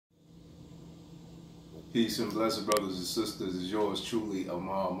Peace and blessed brothers and sisters. Is yours truly,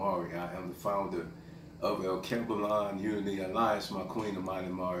 Amar Amari. I am the founder of El Kebalan Unity Alliance. My queen, Amani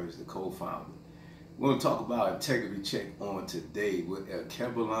Amari, is the co-founder. We're going to talk about integrity check on today with El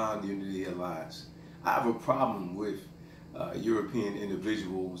Kebalan Unity Alliance. I have a problem with European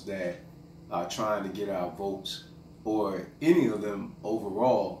individuals that are trying to get our votes, or any of them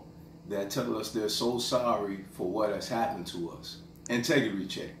overall, that tell us they're so sorry for what has happened to us. Integrity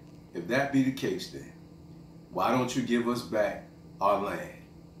check. If that be the case, then why don't you give us back our land?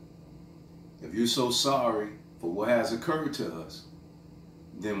 If you're so sorry for what has occurred to us,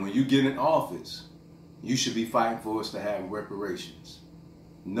 then when you get in office, you should be fighting for us to have reparations.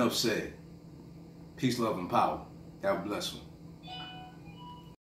 Enough said. Peace, love, and power. Have a blessed one.